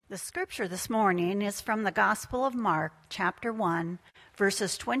The scripture this morning is from the Gospel of Mark, chapter 1,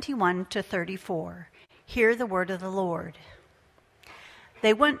 verses 21 to 34. Hear the word of the Lord.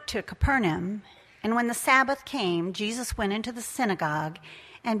 They went to Capernaum, and when the Sabbath came, Jesus went into the synagogue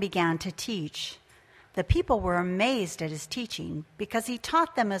and began to teach. The people were amazed at his teaching because he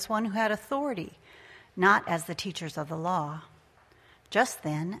taught them as one who had authority, not as the teachers of the law. Just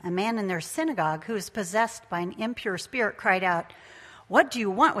then, a man in their synagogue who was possessed by an impure spirit cried out, "What do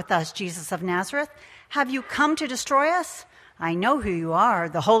you want with us, Jesus of Nazareth? Have you come to destroy us? I know who you are,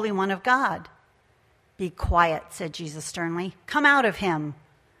 the Holy One of God." "Be quiet," said Jesus sternly. "Come out of him."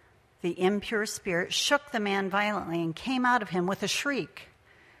 The impure spirit shook the man violently and came out of him with a shriek.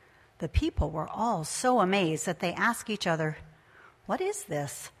 The people were all so amazed that they asked each other, "What is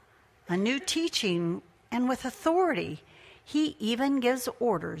this? A new teaching and with authority. He even gives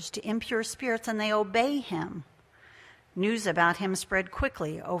orders to impure spirits and they obey him." News about him spread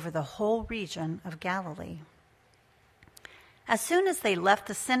quickly over the whole region of Galilee. As soon as they left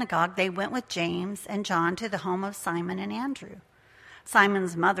the synagogue, they went with James and John to the home of Simon and Andrew.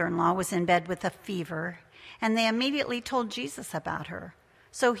 Simon's mother-in-law was in bed with a fever, and they immediately told Jesus about her.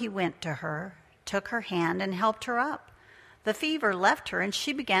 So he went to her, took her hand, and helped her up. The fever left her, and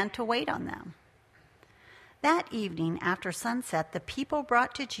she began to wait on them. That evening, after sunset, the people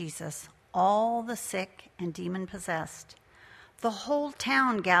brought to Jesus all the sick and demon-possessed. The whole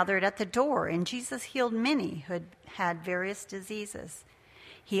town gathered at the door, and Jesus healed many who had various diseases.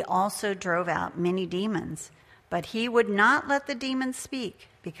 He also drove out many demons, but he would not let the demons speak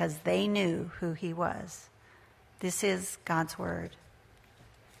because they knew who he was. This is God's word.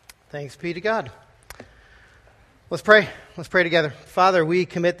 Thanks be to God. Let's pray. Let's pray together. Father, we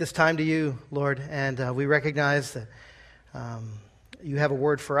commit this time to you, Lord, and we recognize that you have a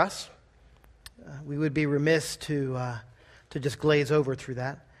word for us. We would be remiss to just glaze over through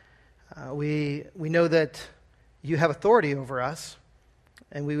that. We know that you have authority over us,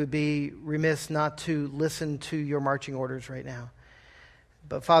 and we would be remiss not to listen to your marching orders right now.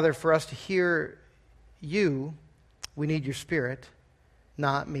 But Father, for us to hear you, we need your Spirit,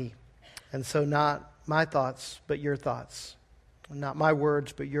 not me. And so not my thoughts, but your thoughts. Not my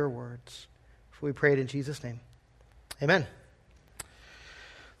words, but your words. So we pray it in Jesus' name. Amen.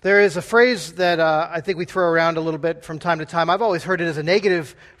 There is a phrase that I think we throw around a little bit from time to time. I've always heard it as a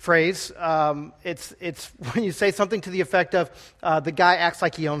negative phrase. It's when you say something to the effect of, the guy acts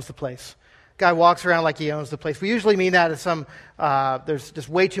like he owns the place. Guy walks around like he owns the place. We usually mean that as there's just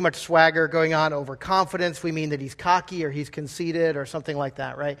way too much swagger going on, overconfidence. We mean that he's cocky or he's conceited or something like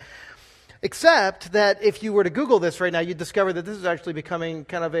that, right? Except that if you were to Google this right now, you'd discover that this is actually becoming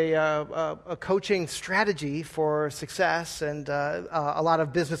kind of a coaching strategy for success. And a lot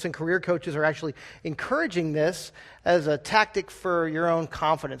of business and career coaches are actually encouraging this as a tactic for your own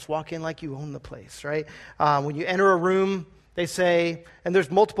confidence. Walk in like you own the place, right? When you enter a room, they say, and there's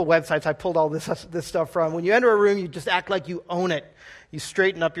multiple websites I pulled all this stuff from. When you enter a room, you just act like you own it. You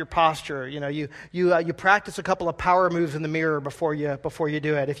straighten up your posture. You practice a couple of power moves in the mirror before you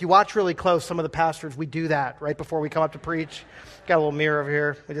do it. If you watch really close, some of the pastors, we do that right before we come up to preach. Got a little mirror over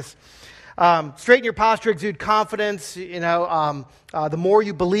here. We just straighten your posture, exude confidence. The more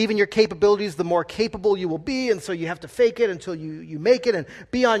you believe in your capabilities, the more capable you will be. And so you have to fake it until you make it and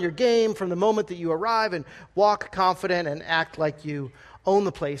be on your game from the moment that you arrive and walk confident and act like you own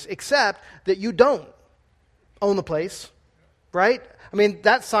the place, except that you don't own the place, right? I mean,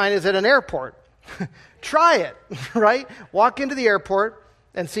 that sign is at an airport. Try it, right? Walk into the airport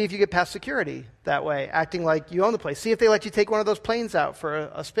and see if you get past security that way, acting like you own the place. See if they let you take one of those planes out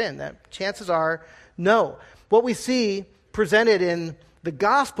for a spin. That chances are no. What we see presented in the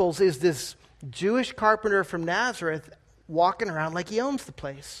Gospels is this Jewish carpenter from Nazareth walking around like he owns the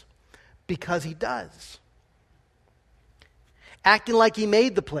place, because he does. Acting like he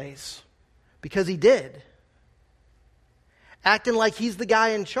made the place, because he did. Acting like he's the guy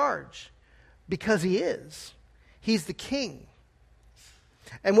in charge, because he is. He's the king.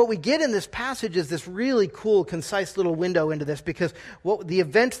 And what we get in this passage is this really cool, concise little window into this, because the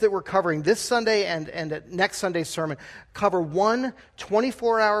events that we're covering this Sunday and next Sunday's sermon cover one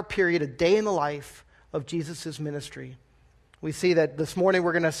 24-hour period, a day in the life of Jesus' ministry. We see that this morning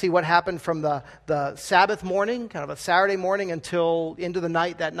we're going to see what happened from the Sabbath morning, kind of a Saturday morning, until into the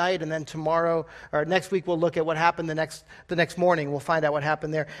night that night, and then tomorrow or next week we'll look at what happened the next morning. We'll find out what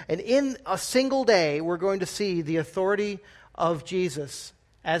happened there. And in a single day, we're going to see the authority of Jesus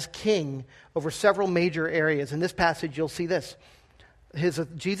as king over several major areas. In this passage, you'll see this.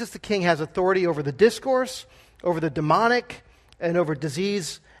 Jesus the king has authority over the discourse, over the demonic, and over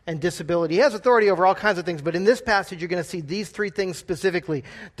disease and disability. He has authority over all kinds of things, but in this passage, you're going to see these three things specifically: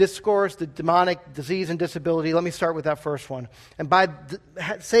 discourse, the demonic, disease, and disability. Let me start with that first one. And by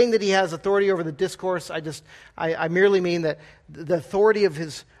saying that he has authority over the discourse, I merely mean that the authority of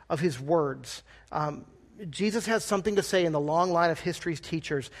his words. Jesus has something to say in the long line of history's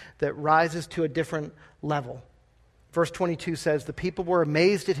teachers that rises to a different level. Verse 22 says, "The people were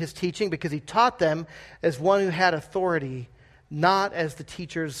amazed at his teaching because he taught them as one who had authority, not as the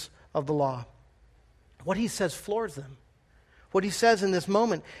teachers of the law." What he says floors them. What he says in this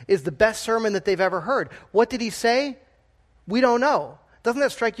moment is the best sermon that they've ever heard. What did he say? We don't know. Doesn't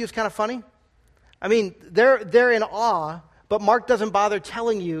that strike you as kind of funny? I mean, they're in awe, but Mark doesn't bother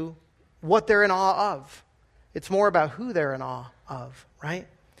telling you what they're in awe of. It's more about who they're in awe of, right?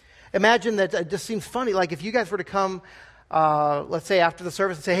 Imagine that. It just seems funny. Like if you guys were to come, let's say after the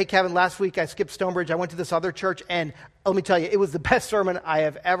service and say, "Hey, Kevin, last week I skipped Stonebridge. I went to this other church, and let me tell you, it was the best sermon I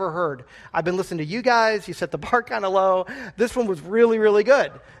have ever heard. I've been listening to you guys. You set the bar kind of low. This one was really, really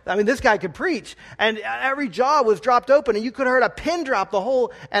good. I mean, this guy could preach, and every jaw was dropped open, and you could have heard a pin drop the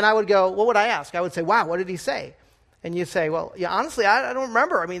whole." And I would go, "What would I ask?" I would say, "Wow, what did he say?" And you say, "Well, yeah, honestly, I don't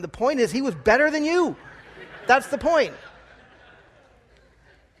remember. I mean, the point is he was better than you. That's the point."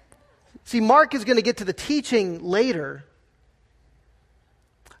 See, Mark is going to get to the teaching later,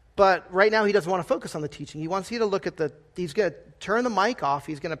 but right now he doesn't want to focus on the teaching. He wants you to look at he's going to turn the mic off.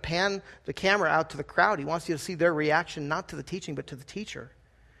 He's going to pan the camera out to the crowd. He wants you to see their reaction, not to the teaching, but to the teacher.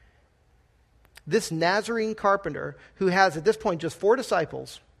 This Nazarene carpenter, who has at this point just 4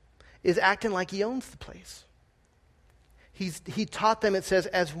 disciples, is acting like he owns the place. He taught them, it says,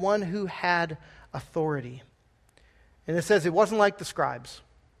 as one who had authority. And it says it wasn't like the scribes.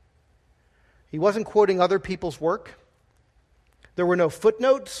 He wasn't quoting other people's work. There were no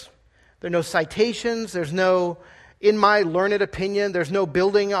footnotes. There are no citations. There's no, in my learned opinion, there's no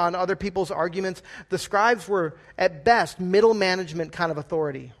building on other people's arguments. The scribes were, at best, middle management kind of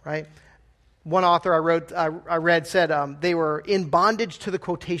authority, right? One author I read said they were in bondage to the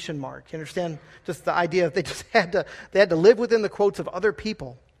quotation mark. You understand? Just the idea that they just had to live within the quotes of other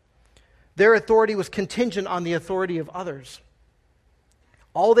people. Their authority was contingent on the authority of others.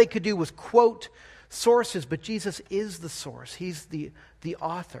 All they could do was quote sources, but Jesus is the source. He's the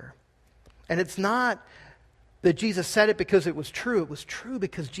author. And it's not that Jesus said it because it was true. It was true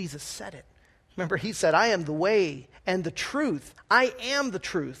because Jesus said it. Remember, he said, "I am the way and the truth. I am the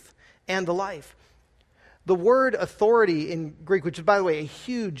truth and the life." The word authority in Greek, which is, by the way, a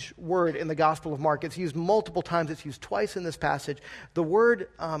huge word in the Gospel of Mark. It's used multiple times. It's used twice in this passage. The word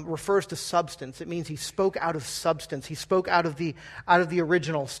refers to substance. It means he spoke out of substance. He spoke out of the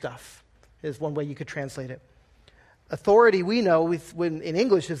original stuff, is one way you could translate it. Authority, we know, in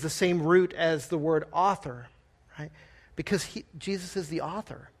English, is the same root as the word author, right? Because Jesus is the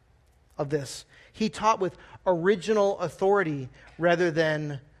author of this. He taught with original authority rather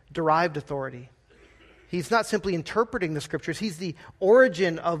than derived authority. He's not simply interpreting the Scriptures. He's the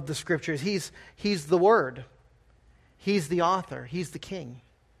origin of the Scriptures. He's the Word. He's the author. He's the King.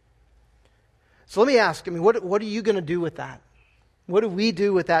 So let me ask, what are you going to do with that? What do we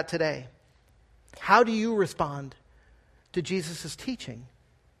do with that today? How do you respond to Jesus' teaching?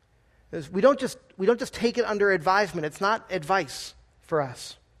 We don't just take it under advisement. It's not advice for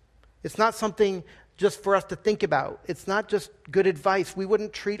us. It's not something just for us to think about. It's not just good advice. We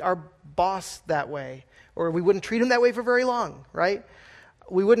wouldn't treat our boss that way. Or we wouldn't treat him that way for very long, right?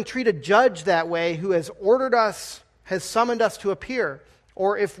 We wouldn't treat a judge that way who has ordered us, has summoned us to appear.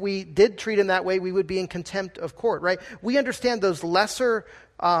 Or if we did treat him that way, we would be in contempt of court, right? We understand those lesser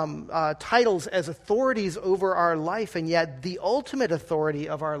titles as authorities over our life, and yet the ultimate authority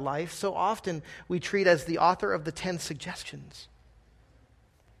of our life, so often we treat as the author of the 10 suggestions.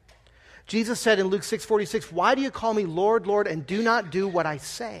 Jesus said in Luke 6:46, "Why do you call me Lord, Lord, and do not do what I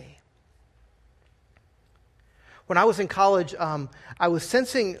say?" When I was in college, I was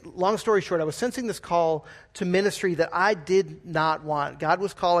sensing, long story short, I was sensing this call to ministry that I did not want. God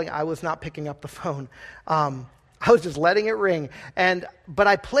was calling. I was not picking up the phone. I was just letting it ring. But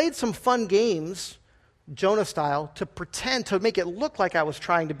I played some fun games, Jonah style, to pretend, to make it look like I was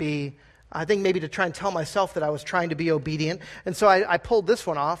trying to be, I think maybe to try and tell myself that I was trying to be obedient. And so I pulled this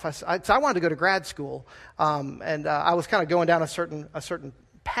one off. So I wanted to go to grad school. I was kind of going down a certain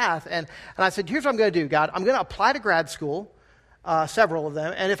path. And I said, here's what I'm going to do, God. I'm going to apply to grad school, several of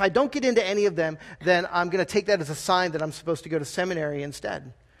them. And if I don't get into any of them, then I'm going to take that as a sign that I'm supposed to go to seminary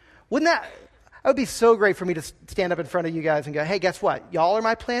instead. That would be so great for me to stand up in front of you guys and go, hey, guess what? Y'all are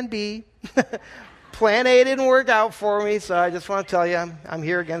my plan B. Plan A didn't work out for me, so I just want to tell you I'm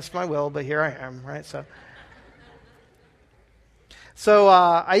here against my will, but here I am, right? So So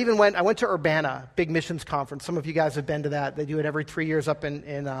I went to Urbana, big missions conference. Some of you guys have been to that. They do it every 3 years up in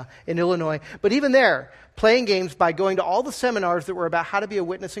Illinois. But even there, playing games by going to all the seminars that were about how to be a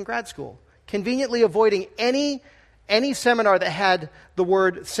witness in grad school, conveniently avoiding any seminar that had the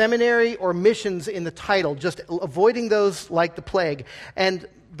word seminary or missions in the title, just avoiding those like the plague. And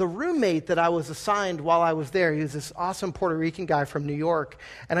the roommate that I was assigned while I was there, he was this awesome Puerto Rican guy from New York,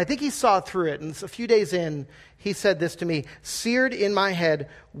 and I think he saw through it. And a few days in, he said this to me, seared in my head,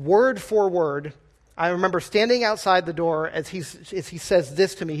 word for word. I remember standing outside the door as he says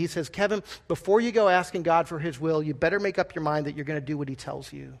this to me. He says, Kevin, before you go asking God for his will, you better make up your mind that you're going to do what he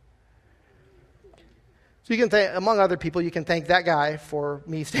tells you. So you can thank, among other people, you can thank that guy for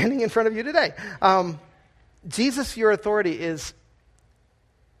me standing in front of you today. Jesus, your authority, is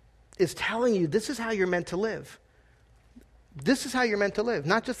telling you this is how you're meant to live. This is how you're meant to live.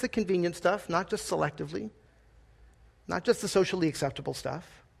 Not just the convenient stuff, not just selectively, not just the socially acceptable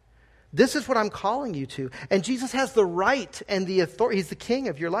stuff. This is what I'm calling you to. And Jesus has the right and the authority. He's the king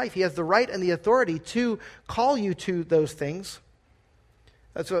of your life. He has the right and the authority to call you to those things.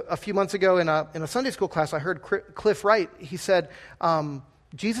 That's a few months ago in a Sunday school class, I heard Cliff Wright. He said,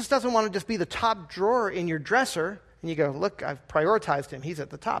 Jesus doesn't want to just be the top drawer in your dresser. And you go, look, I've prioritized him. He's at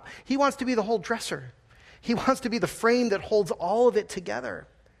the top. He wants to be the whole dresser. He wants to be the frame that holds all of it together.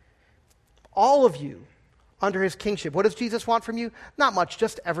 All of you under his kingship. What does Jesus want from you? Not much,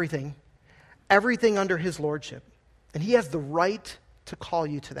 just everything. Everything under his lordship. And he has the right to call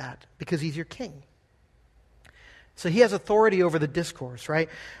you to that because he's your king. So he has authority over the discourse, right?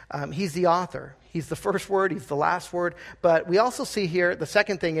 He's the author. He's the first word. He's the last word. But we also see here, the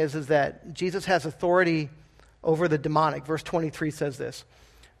second thing is that Jesus has authority over the demonic. Verse 23 says this.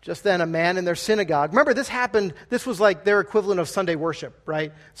 Just then a man in their synagogue. Remember, this was like their equivalent of Sunday worship,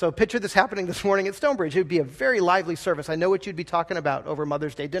 right? So picture this happening this morning at Stonebridge. It would be a very lively service. I know what you'd be talking about over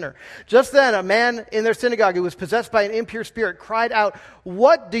Mother's Day dinner. Just then a man in their synagogue who was possessed by an impure spirit cried out,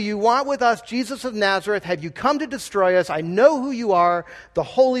 "What do you want with us, Jesus of Nazareth? Have you come to destroy us? I know who you are, the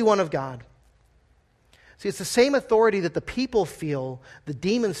Holy One of God." See, it's the same authority that the people feel, the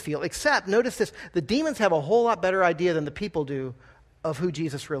demons feel, except, notice this, the demons have a whole lot better idea than the people do of who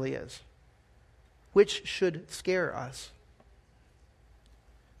Jesus really is, which should scare us.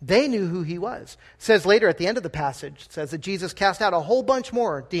 They knew who he was. It says later at the end of the passage, it says that Jesus cast out a whole bunch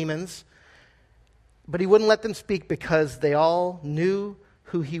more demons, but he wouldn't let them speak because they all knew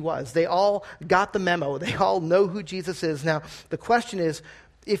who he was. They all got the memo. They all know who Jesus is. Now, the question is,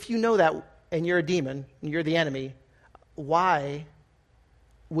 if you know that and you're a demon and you're the enemy, why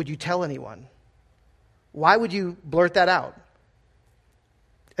would you tell anyone? Why would you blurt that out?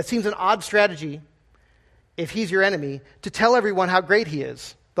 It seems an odd strategy, if he's your enemy, to tell everyone how great he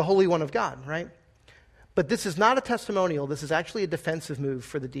is, the Holy One of God, right? But this is not a testimonial. This is actually a defensive move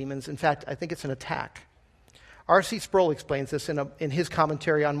for the demons. In fact, I think it's an attack. R.C. Sproul explains this in his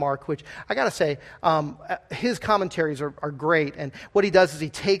commentary on Mark, which I got to say, his commentaries are great. And what he does is he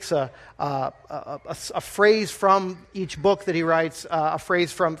takes a phrase from each book that he writes, a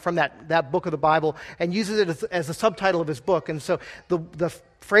phrase from that book of the Bible, and uses it as the subtitle of his book. And so the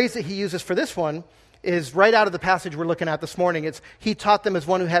phrase that he uses for this one is right out of the passage we're looking at this morning. It's, he taught them as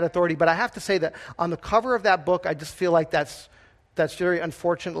one who had authority. But I have to say that on the cover of that book, I just feel like that's very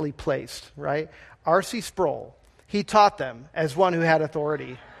unfortunately placed, right? R.C. Sproul, he taught them as one who had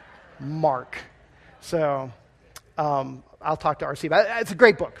authority. Mark. So I'll talk to R.C. about it. It's a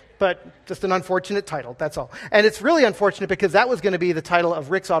great book, but just an unfortunate title, that's all. And it's really unfortunate because that was going to be the title of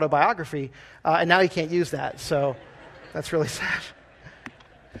Rick's autobiography, and now he can't use that. So that's really sad.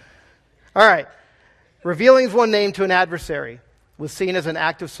 All right. Revealing one name to an adversary was seen as an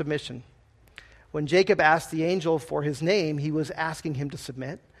act of submission. When Jacob asked the angel for his name, he was asking him to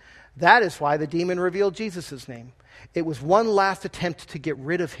submit. That is why the demon revealed Jesus' name. It was one last attempt to get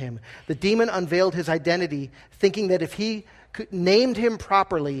rid of him. The demon unveiled his identity, thinking that if he named him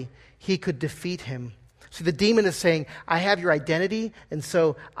properly, he could defeat him. So the demon is saying, I have your identity, and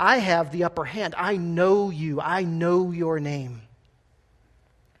so I have the upper hand. I know you. I know your name.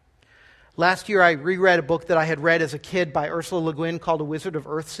 Last year, I reread a book that I had read as a kid by Ursula Le Guin called A Wizard of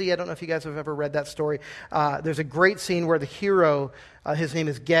Earthsea. I don't know if you guys have ever read that story. There's a great scene where the hero, his name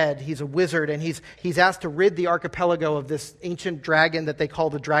is Ged, he's a wizard, and he's asked to rid the archipelago of this ancient dragon that they call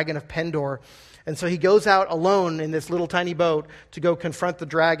the Dragon of Pendor. And so he goes out alone in this little tiny boat to go confront the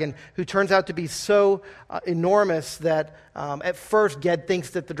dragon, who turns out to be so enormous that at first Ged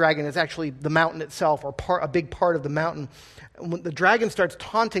thinks that the dragon is actually the mountain itself, or a big part of the mountain. When the dragon starts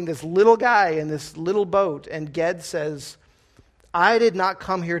taunting this little guy in this little boat, and Ged says, I did not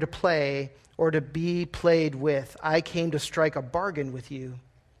come here to play, or to be played with. I came to strike a bargain with you.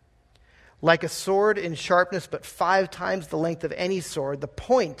 Like a sword in sharpness, but 5 times the length of any sword, the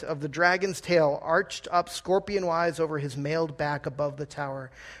point of the dragon's tail arched up scorpion-wise over his mailed back above the tower.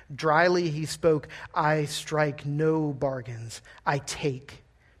 Dryly he spoke, I strike no bargains, I take.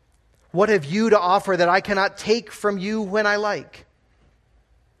 What have you to offer that I cannot take from you when I like?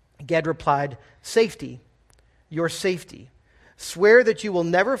 Ged replied, safety, your safety. Swear that you will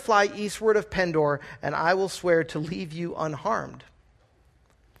never fly eastward of Pendor, and I will swear to leave you unharmed.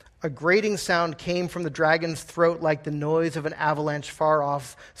 A grating sound came from the dragon's throat like the noise of an avalanche far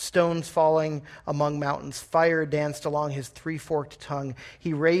off, stones falling among mountains. Fire danced along his 3-forked tongue.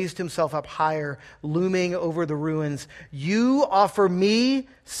 He raised himself up higher, looming over the ruins. You offer me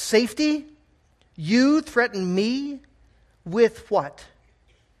safety? You threaten me? With what?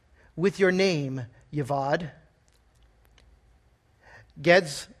 With your name, Yavad.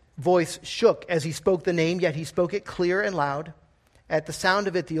 Ged's voice shook as he spoke the name, yet he spoke it clear and loud. At the sound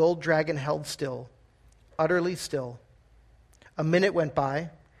of it, the old dragon held still, utterly still. A minute went by,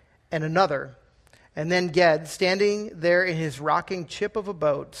 and another, and then Ged, standing there in his rocking chip of a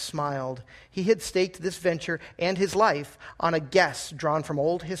boat, smiled. He had staked this venture and his life on a guess drawn from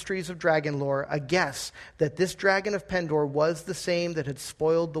old histories of dragon lore, a guess that this dragon of Pendor was the same that had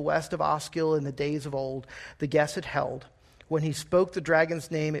spoiled the west of Osgil in the days of old. The guess had held. When he spoke the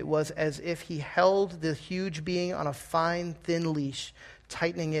dragon's name, it was as if he held the huge being on a fine, thin leash,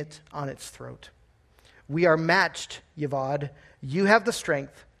 tightening it on its throat. We are matched, Yavad. You have the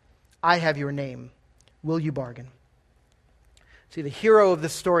strength. I have your name. Will you bargain? See, the hero of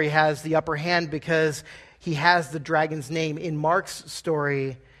this story has the upper hand because he has the dragon's name. In Mark's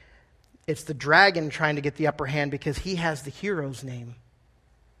story, it's the dragon trying to get the upper hand because he has the hero's name.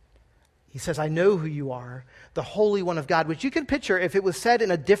 He says, I know who you are, the Holy One of God, which you can picture if it was said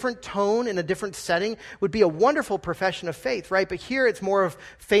in a different tone, in a different setting, would be a wonderful profession of faith, right? But here it's more of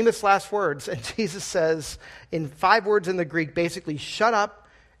famous last words. And Jesus says in 5 words in the Greek, basically, shut up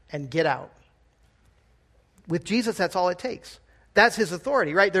and get out. With Jesus, that's all it takes. That's his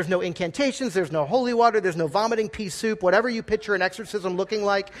authority, right? There's no incantations, there's no holy water, there's no vomiting pea soup, whatever you picture an exorcism looking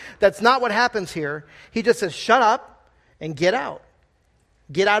like. That's not what happens here. He just says, shut up and get out.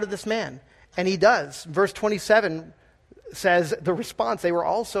 Get out of this man. And he does. Verse 27 says the response, they were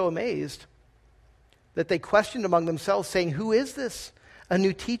all so amazed that they questioned among themselves, saying, who is this? A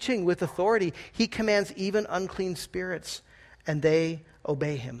new teaching with authority. He commands even unclean spirits, and they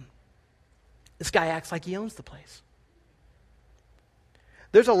obey him. This guy acts like he owns the place.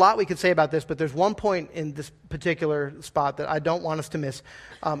 There's a lot we could say about this, but there's one point in this particular spot that I don't want us to miss.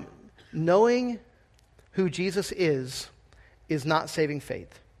 Knowing who Jesus is not saving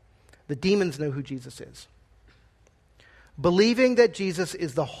faith. The demons know who Jesus is. Believing that Jesus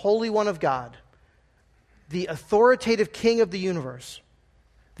is the Holy One of God, the authoritative King of the universe,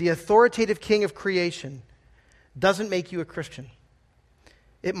 the authoritative King of creation, doesn't make you a Christian.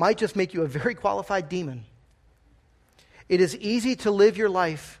 It might just make you a very qualified demon. It is easy to live your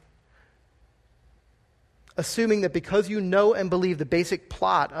life assuming that because you know and believe the basic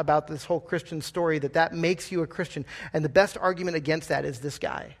plot about this whole Christian story, that makes you a Christian. And the best argument against that is this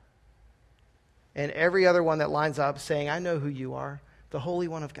guy. And every other one that lines up saying, I know who you are, the Holy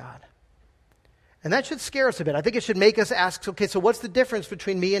One of God. And that should scare us a bit. I think it should make us ask, okay, so what's the difference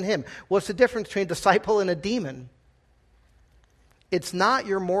between me and him? What's the difference between a disciple and a demon? It's not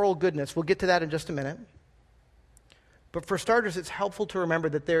your moral goodness. We'll get to that in just a minute. But for starters, it's helpful to remember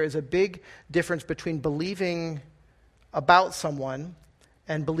that there is a big difference between believing about someone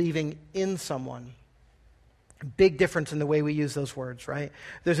and believing in someone. Big difference in the way we use those words, right?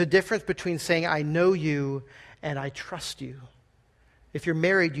 There's a difference between saying, I know you and I trust you. If you're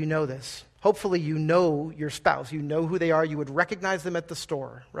married, you know this. Hopefully you know your spouse. You know who they are. You would recognize them at the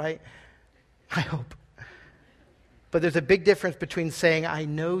store, right? I hope. But there's a big difference between saying, I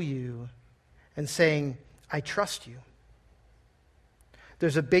know you and saying, I trust you.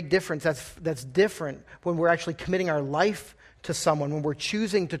 There's a big difference that's different when we're actually committing our life to someone, when we're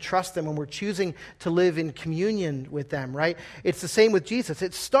choosing to trust them, when we're choosing to live in communion with them, right? It's the same with Jesus.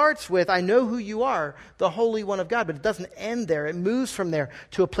 It starts with, I know who you are, the Holy One of God, but it doesn't end there. It moves from there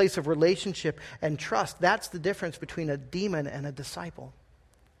to a place of relationship and trust. That's the difference between a demon and a disciple.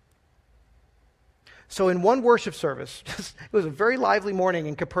 So in one worship service, it was a very lively morning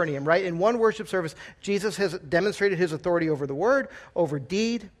in Capernaum, right? In one worship service, Jesus has demonstrated his authority over the word, over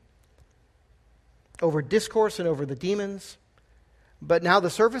deed, over discourse, and over the demons. But now the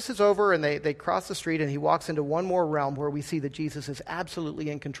service is over and they cross the street and he walks into one more realm where we see that Jesus is absolutely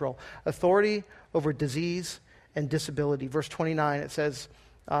in control. Authority over disease and disability. Verse 29, it says,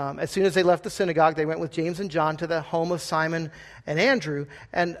 As soon as they left the synagogue, they went with James and John to the home of Simon and Andrew.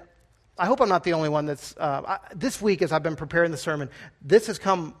 And I hope I'm not the only one that's, this week as I've been preparing the sermon, this has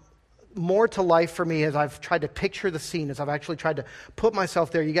come more to life for me as I've tried to picture the scene, as I've actually tried to put myself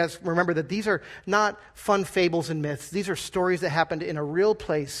there. You guys remember that these are not fun fables and myths. These are stories that happened in a real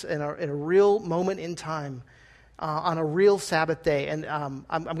place, in a real moment in time, on a real Sabbath day. And I'm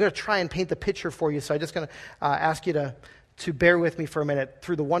going to try and paint the picture for you, so I'm just going to ask you to bear with me for a minute.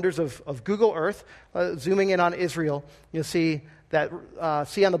 Through the wonders of Google Earth, zooming in on Israel, you'll see that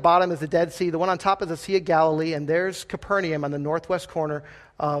sea on the bottom is the Dead Sea. The one on top is the Sea of Galilee, and there's Capernaum on the northwest corner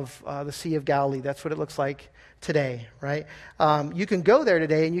of the Sea of Galilee. That's what it looks like today, right? You can go there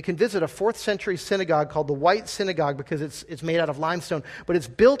today, and you can visit a 4th century synagogue called the White Synagogue because it's made out of limestone, but it's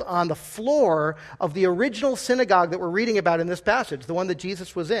built on the floor of the original synagogue that we're reading about in this passage, the one that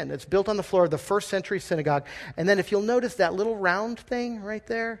Jesus was in. It's built on the floor of the 1st century synagogue. And then if you'll notice that little round thing right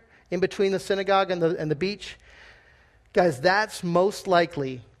there in between the synagogue and the beach, guys, that's most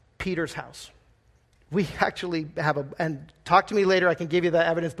likely Peter's house. We actually have and talk to me later, I can give you the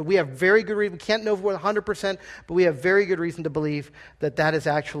evidence, but we have very good reason, we can't know for 100%, but we have very good reason to believe that that is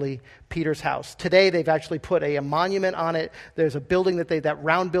actually Peter's house. Today, they've actually put a monument on it. There's a building that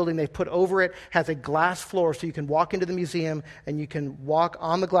round building they've put over it has a glass floor, so you can walk into the museum and you can walk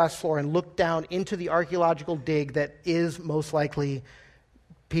on the glass floor and look down into the archaeological dig that is most likely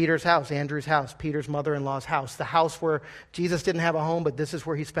Peter's house, Andrew's house, Peter's mother-in-law's house, the house where Jesus didn't have a home, but this is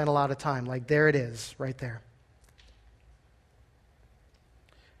where he spent a lot of time. Like, there it is, right there.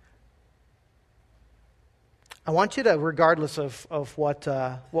 I want you to, regardless of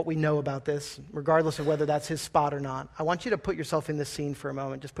what we know about this, regardless of whether that's his spot or not, I want you to put yourself in this scene for a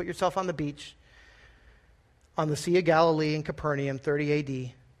moment. Just put yourself on the beach, on the Sea of Galilee in Capernaum, 30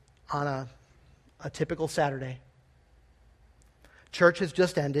 A.D., on a typical Saturday. Church has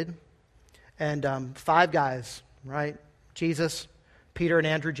just ended, and 5 guys, right? Jesus, Peter and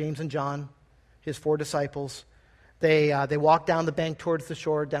Andrew, James and John, his 4 disciples. They walk down the bank towards the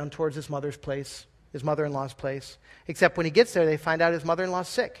shore, down towards his mother's place, his mother-in-law's place. Except when he gets there, they find out his mother-in-law's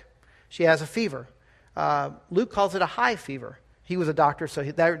sick. She has a fever. Luke calls it a high fever. He was a doctor, so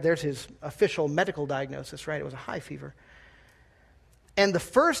there's his official medical diagnosis, right? It was a high fever. And the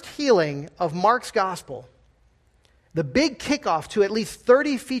first healing of Mark's gospel, the big kickoff to at least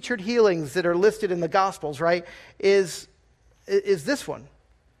 30 featured healings that are listed in the Gospels, right, is this one.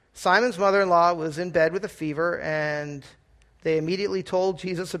 Simon's mother-in-law was in bed with a fever, and they immediately told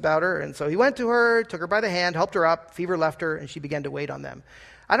Jesus about her. And so he went to her, took her by the hand, helped her up, fever left her, and she began to wait on them.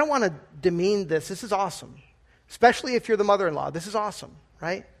 I don't want to demean this. This is awesome, especially if you're the mother-in-law. This is awesome,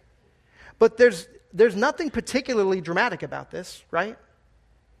 right? But there's nothing particularly dramatic about this, right?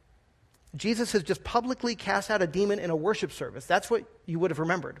 Jesus has just publicly cast out a demon in a worship service. That's what you would have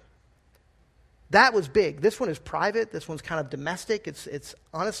remembered. That was big. This one is private. This one's kind of domestic. It's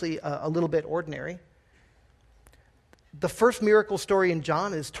honestly a little bit ordinary. The first miracle story in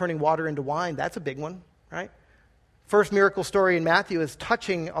John is turning water into wine. That's a big one, right? First miracle story in Matthew is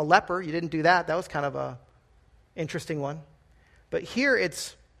touching a leper. You didn't do that. That was kind of a interesting one. But here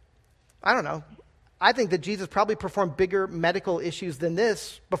it's, I don't know, I think that Jesus probably performed bigger medical issues than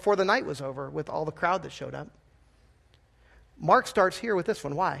this before the night was over with all the crowd that showed up. Mark starts here with this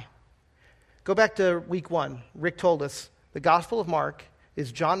one. Why? Go back to week 1. Rick told us the Gospel of Mark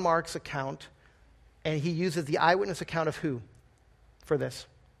is John Mark's account, and he uses the eyewitness account of who for this?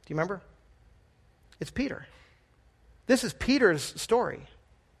 Do you remember? It's Peter. This is Peter's story.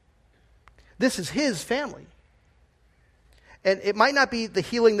 This is his family. And it might not be the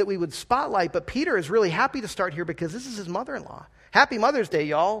healing that we would spotlight, but Peter is really happy to start here because this is his mother-in-law. Happy Mother's Day,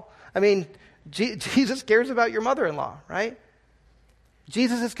 y'all. I mean, Jesus cares about your mother-in-law, right?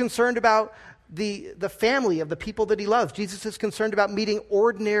 Jesus is concerned about the family of the people that he loves. Jesus is concerned about meeting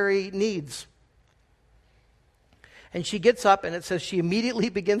ordinary needs. And she gets up, and it says she immediately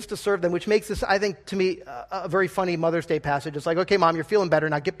begins to serve them, which makes this, I think, to me, a very funny Mother's Day passage. It's like, okay, Mom, you're feeling better.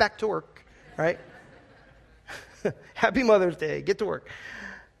 Now get back to work, right? Happy Mother's Day. Get to work.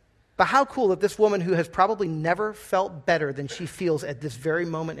 But how cool that this woman who has probably never felt better than she feels at this very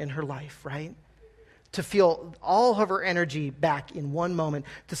moment in her life, right? To feel all of her energy back in one moment,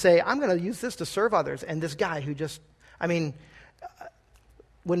 to say, I'm going to use this to serve others. And this guy who just, I mean,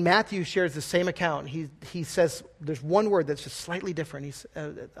 when Matthew shares the same account, he says there's one word that's just slightly different.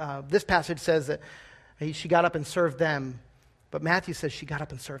 This passage says that she got up and served them, but Matthew says she got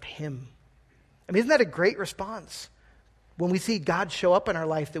up and served him. I mean, isn't that a great response? When we see God show up in our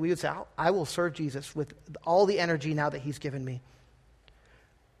life, that we would say, I will serve Jesus with all the energy now that he's given me.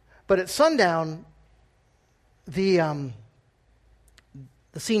 But at sundown, the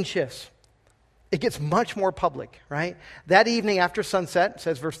The scene shifts. It gets much more public, right? That evening after sunset,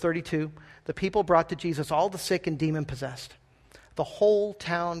 says verse 32, the people brought to Jesus all the sick and demon-possessed. The whole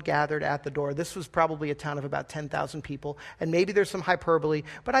town gathered at the door. This was probably a town of about 10,000 people, and maybe there's some hyperbole,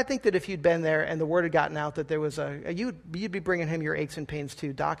 but I think that if you'd been there and the word had gotten out that there was you'd be bringing him your aches and pains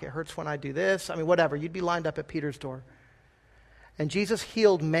too. Doc, it hurts when I do this. I mean, whatever. You'd be lined up at Peter's door. And Jesus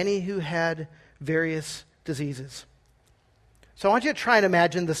healed many who had various diseases. So I want you to try and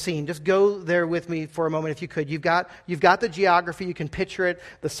imagine the scene. Just go there with me for a moment if you could. You've got the geography. You can picture it.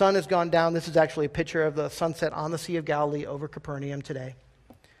 The sun has gone down. This is actually a picture of the sunset on the Sea of Galilee over Capernaum today.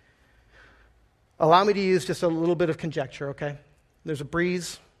 Allow me to use just a little bit of conjecture, okay? There's a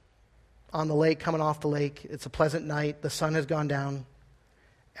breeze on the lake, coming off the lake. It's a pleasant night. The sun has gone down.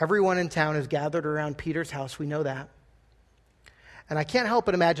 Everyone in town is gathered around Peter's house. We know that. And I can't help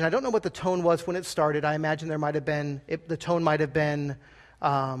but imagine, I don't know what the tone was when it started. I imagine the tone might have been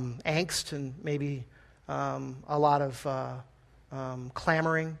angst and maybe a lot of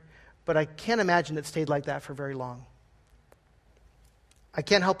clamoring. But I can't imagine it stayed like that for very long. I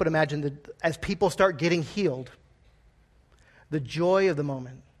can't help but imagine that as people start getting healed, the joy of the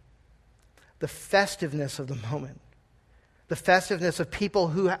moment, the festiveness of the moment, the festiveness of people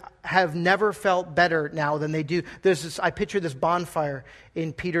who have never felt better now than they do. I picture this bonfire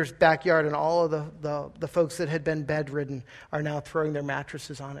in Peter's backyard, and all of the folks that had been bedridden are now throwing their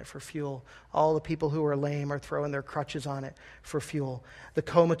mattresses on it for fuel. All the people who are lame are throwing their crutches on it for fuel. The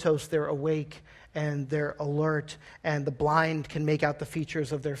comatose, they're awake and they're alert, and the blind can make out the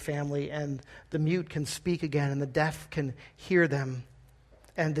features of their family, and the mute can speak again, and the deaf can hear them.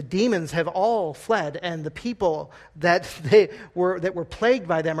 And the demons have all fled, and the people that were plagued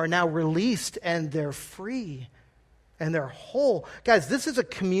by them are now released, and they're free, and they're whole. Guys, this is a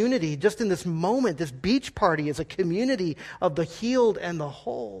community, just in this moment, this beach party is a community of the healed and the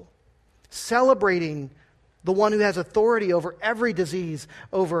whole, celebrating the one who has authority over every disease,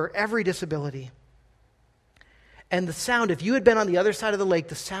 over every disability. And the sound, if you had been on the other side of the lake,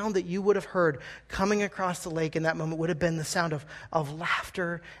 the sound that you would have heard coming across the lake in that moment would have been the sound of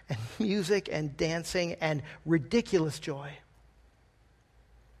laughter and music and dancing and ridiculous joy.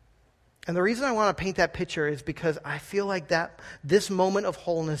 And the reason I want to paint that picture is because I feel like that this moment of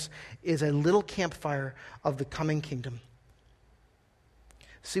wholeness is a little campfire of the coming kingdom.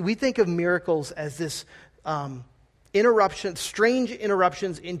 See, we think of miracles as this strange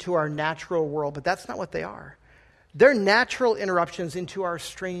interruptions into our natural world, but that's not what they are. They're natural interruptions into our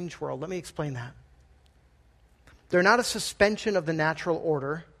strange world. Let me explain that. They're not a suspension of the natural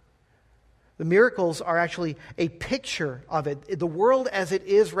order. The miracles are actually a picture of it. The world as it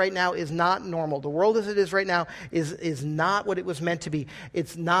is right now is not normal. The world as it is right now is not what it was meant to be.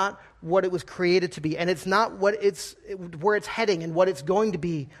 It's not what it was created to be. And it's not where it's heading and what it's going to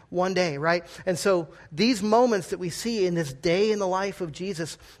be one day, right? And so these moments that we see in this day in the life of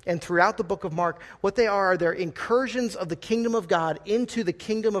Jesus and throughout the book of Mark, what they are, they're incursions of the kingdom of God into the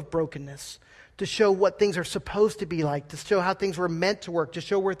kingdom of brokenness, to show what things are supposed to be like, to show how things were meant to work, to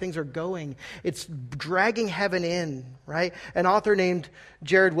show where things are going. It's dragging heaven in, right? An author named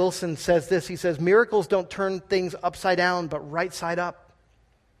Jared Wilson says this. He says, miracles don't turn things upside down, but right side up.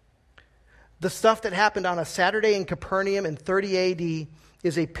 The stuff that happened on a Saturday in Capernaum in 30 AD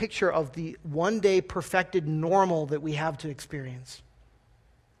is a picture of the one-day perfected normal that we have to experience.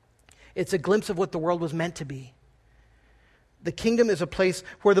 It's a glimpse of what the world was meant to be. The kingdom is a place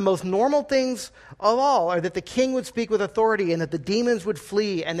where the most normal things of all are that the king would speak with authority and that the demons would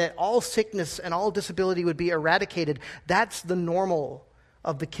flee and that all sickness and all disability would be eradicated. That's the normal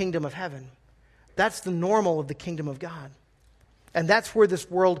of the kingdom of heaven. That's the normal of the kingdom of God. And that's where this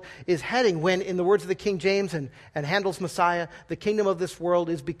world is heading when, in the words of the King James and Handel's Messiah, the kingdom of this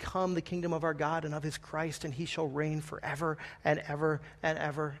world is become the kingdom of our God and of his Christ, and he shall reign forever and ever and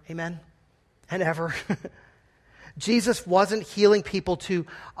ever. Amen? And ever. Jesus wasn't healing people to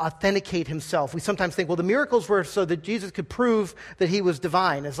authenticate himself. We sometimes think, well, the miracles were so that Jesus could prove that he was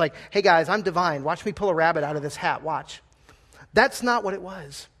divine. It's like, hey guys, I'm divine. Watch me pull a rabbit out of this hat. Watch. That's not what it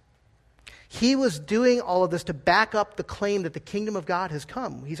was. He was doing all of this to back up the claim that the kingdom of God has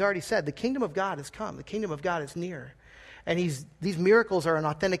come. He's already said, the kingdom of God has come. The kingdom of God is near. And these miracles are an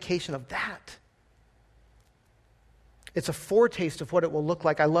authentication of that. It's a foretaste of what it will look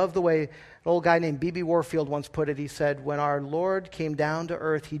like. I love the way an old guy named B.B. Warfield once put it. He said, when our Lord came down to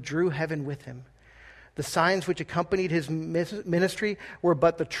earth, he drew heaven with him. The signs which accompanied his ministry were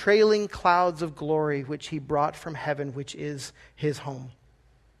but the trailing clouds of glory which he brought from heaven, which is his home.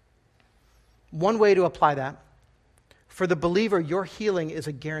 One way to apply that, for the believer, your healing is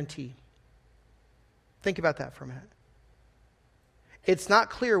a guarantee. Think about that for a minute. It's not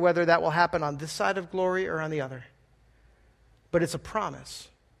clear whether that will happen on this side of glory or on the other. But it's a promise.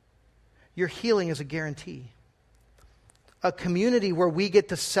 Your healing is a guarantee. A community where we get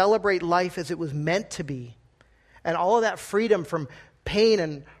to celebrate life as it was meant to be. And all of that freedom from pain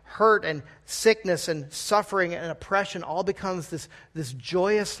and hurt and sickness and suffering and oppression all becomes this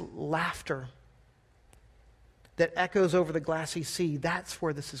joyous laughter that echoes over the glassy sea. That's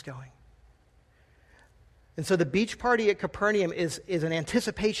where this is going. And so the beach party at Capernaum is an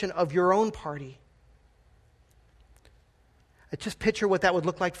anticipation of your own party. I just picture what that would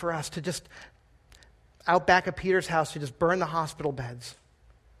look like for us to just, out back of Peter's house, to just burn the hospital beds,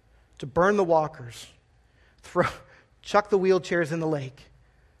 to burn the walkers, chuck the wheelchairs in the lake,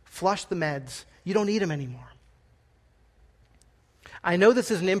 flush the meds. You don't need them anymore. I know this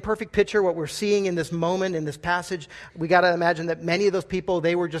is an imperfect picture, what we're seeing in this moment, in this passage. We got to imagine that many of those people,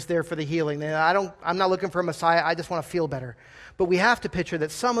 they were just there for the healing. I'm not looking for a Messiah, I just want to feel better. But we have to picture that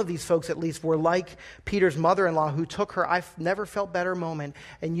some of these folks, at least, were like Peter's mother-in-law, who took her "I've never felt better" moment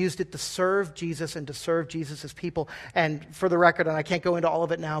and used it to serve Jesus and to serve Jesus' people. And for the record, and I can't go into all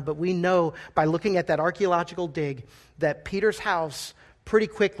of it now, but we know by looking at that archaeological dig that Peter's house, pretty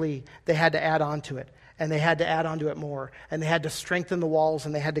quickly, they had to add on to it. And they had to add on to it more. And they had to strengthen the walls,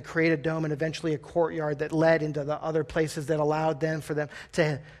 and they had to create a dome and eventually a courtyard that led into the other places that allowed then for them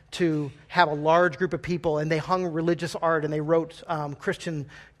to have a large group of people. And they hung religious art, and they wrote Christian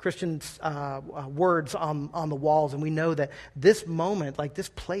words on the walls. And we know that this moment, like this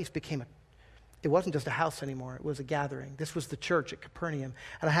place became it wasn't just a house anymore. It was a gathering. This was the church at Capernaum.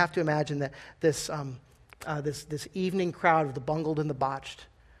 And I have to imagine that this evening crowd of the bungled and the botched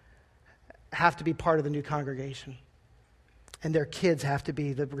have to be part of the new congregation. And their kids have to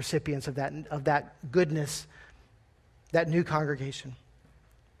be the recipients of that goodness, that new congregation.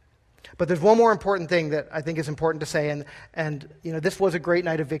 But there's one more important thing that I think is important to say, and this was a great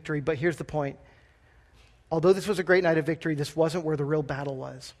night of victory, but here's the point. Although this was a great night of victory, this wasn't where the real battle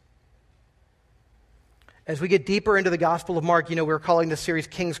was. As we get deeper into the Gospel of Mark, we're calling this series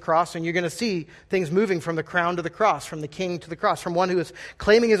King's Cross, and you're going to see things moving from the crown to the cross, from the king to the cross, from one who is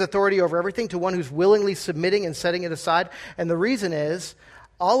claiming his authority over everything to one who's willingly submitting and setting it aside. And the reason is,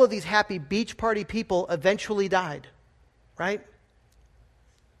 all of these happy beach party people eventually died, right?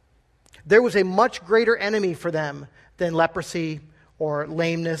 There was a much greater enemy for them than leprosy or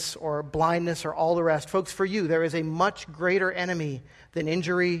lameness or blindness or all the rest. Folks, for you, there is a much greater enemy than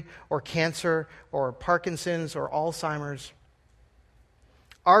injury or cancer or Parkinson's or Alzheimer's.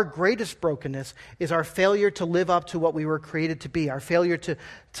 Our greatest brokenness is our failure to live up to what we were created to be, our failure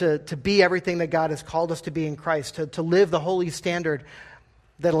to be everything that God has called us to be in Christ, to live the holy standard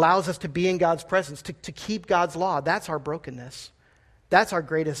that allows us to be in God's presence, to keep God's law. That's our brokenness. That's our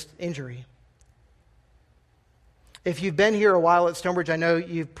greatest injury. If you've been here a while at Stonebridge, I know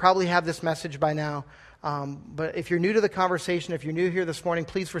you probably have this message by now. But if you're new to the conversation, if you're new here this morning,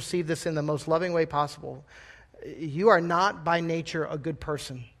 please receive this in the most loving way possible. You are not by nature a good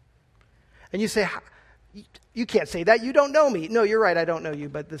person. And you say, you can't say that, you don't know me. No, you're right, I don't know you,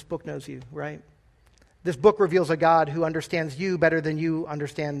 but this book knows you, right? This book reveals a God who understands you better than you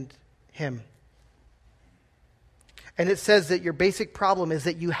understand him. And it says that your basic problem is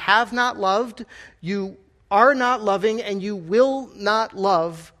that you have not loved, you are not loving, and you will not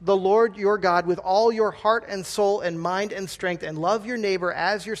love the Lord your God with all your heart and soul and mind and strength, and love your neighbor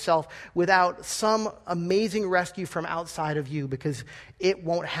as yourself without some amazing rescue from outside of you, because it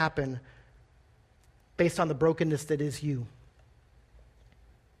won't happen based on the brokenness that is you.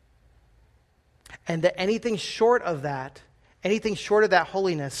 And that anything short of that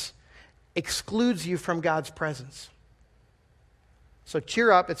holiness excludes you from God's presence. So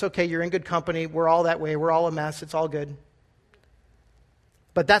cheer up. It's okay. You're in good company. We're all that way. We're all a mess. It's all good.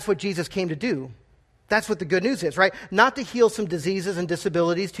 But that's what Jesus came to do. That's what the good news is, right? Not to heal some diseases and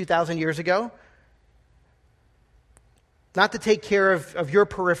disabilities 2,000 years ago. Not to take care of your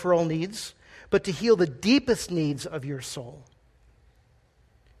peripheral needs, but to heal the deepest needs of your soul.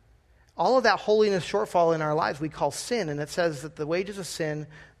 All of that holiness shortfall in our lives we call sin, and it says that the wages of sin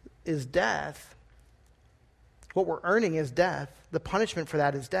is death. What we're earning is death. The punishment for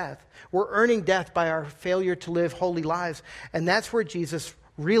that is death. We're earning death by our failure to live holy lives. And that's where Jesus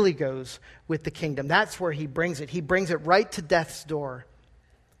really goes with the kingdom. That's where he brings it. He brings it right to death's door.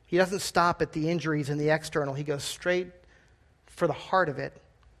 He doesn't stop at the injuries and the external. He goes straight for the heart of it.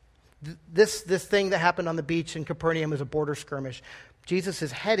 This thing that happened on the beach in Capernaum is a border skirmish. Jesus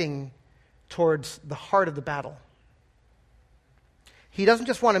is heading towards the heart of the battle. He doesn't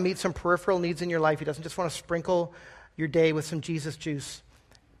just want to meet some peripheral needs in your life. He doesn't just want to sprinkle your day with some Jesus juice.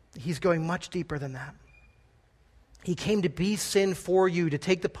 He's going much deeper than that. He came to be sin for you, to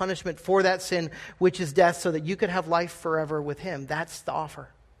take the punishment for that sin, which is death, so that you could have life forever with him. That's the offer.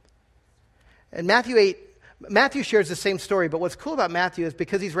 And Matthew shares the same story, but what's cool about Matthew is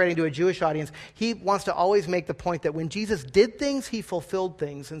because he's writing to a Jewish audience, he wants to always make the point that when Jesus did things, he fulfilled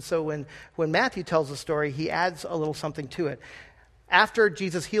things. And so when Matthew tells the story, he adds a little something to it. After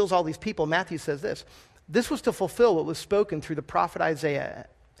Jesus heals all these people, Matthew says this was to fulfill what was spoken through the prophet Isaiah.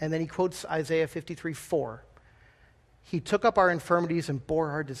 And then he quotes Isaiah 53:4. He took up our infirmities and bore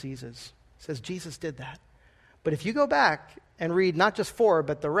our diseases. It says Jesus did that. But if you go back and read not just 4,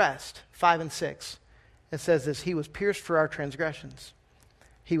 but the rest, 5 and 6, it says this: he was pierced for our transgressions.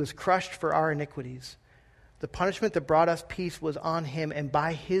 He was crushed for our iniquities. The punishment that brought us peace was on him, and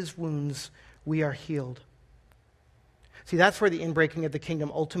by his wounds we are healed. See, that's where the inbreaking of the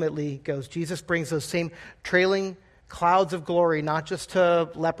kingdom ultimately goes. Jesus brings those same trailing clouds of glory, not just to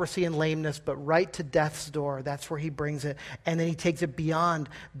leprosy and lameness, but right to death's door. That's where he brings it. And then he takes it beyond.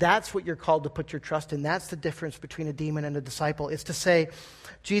 That's what you're called to put your trust in. That's the difference between a demon and a disciple. It's to say,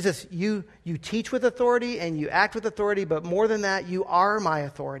 Jesus, you teach with authority and you act with authority, but more than that, you are my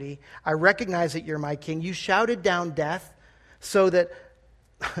authority. I recognize that you're my king. You shouted down death so that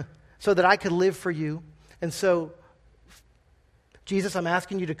I could live for you. And so, Jesus, I'm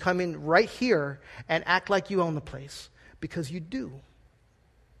asking you to come in right here and act like you own the place, because you do.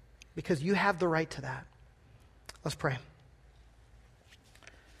 Because you have the right to that. Let's pray.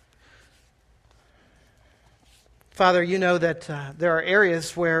 Father, you know that there are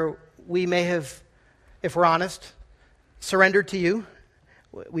areas where we may have, if we're honest, surrendered to you.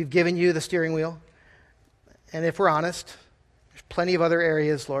 We've given you the steering wheel. And if we're honest, there's plenty of other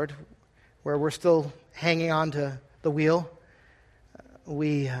areas, Lord, where we're still hanging on to the wheel.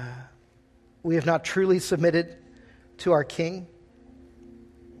 We have not truly submitted to our King.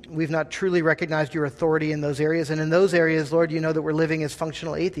 We've not truly recognized your authority in those areas. And in those areas, Lord, you know that we're living as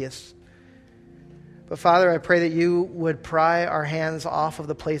functional atheists. But Father, I pray that you would pry our hands off of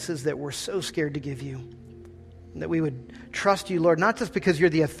the places that we're so scared to give you. And that we would trust you, Lord, not just because you're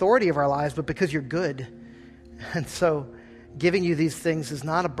the authority of our lives, but because you're good. And so giving you these things is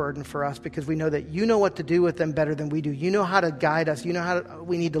not a burden for us, because we know that you know what to do with them better than we do. You know how to guide us. You know how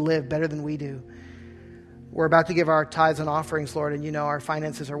we need to live better than we do. We're about to give our tithes and offerings, Lord, and you know our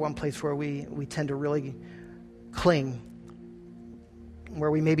finances are one place where we tend to really cling, where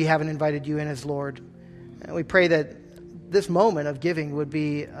we maybe haven't invited you in as Lord. And we pray that this moment of giving would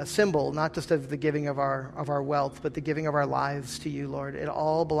be a symbol, not just of the giving of our wealth, but the giving of our lives to you, Lord. It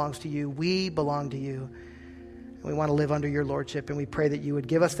all belongs to you. We belong to you. We want to live under your lordship, and we pray that you would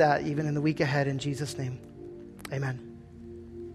give us that even in the week ahead. In Jesus' name, amen.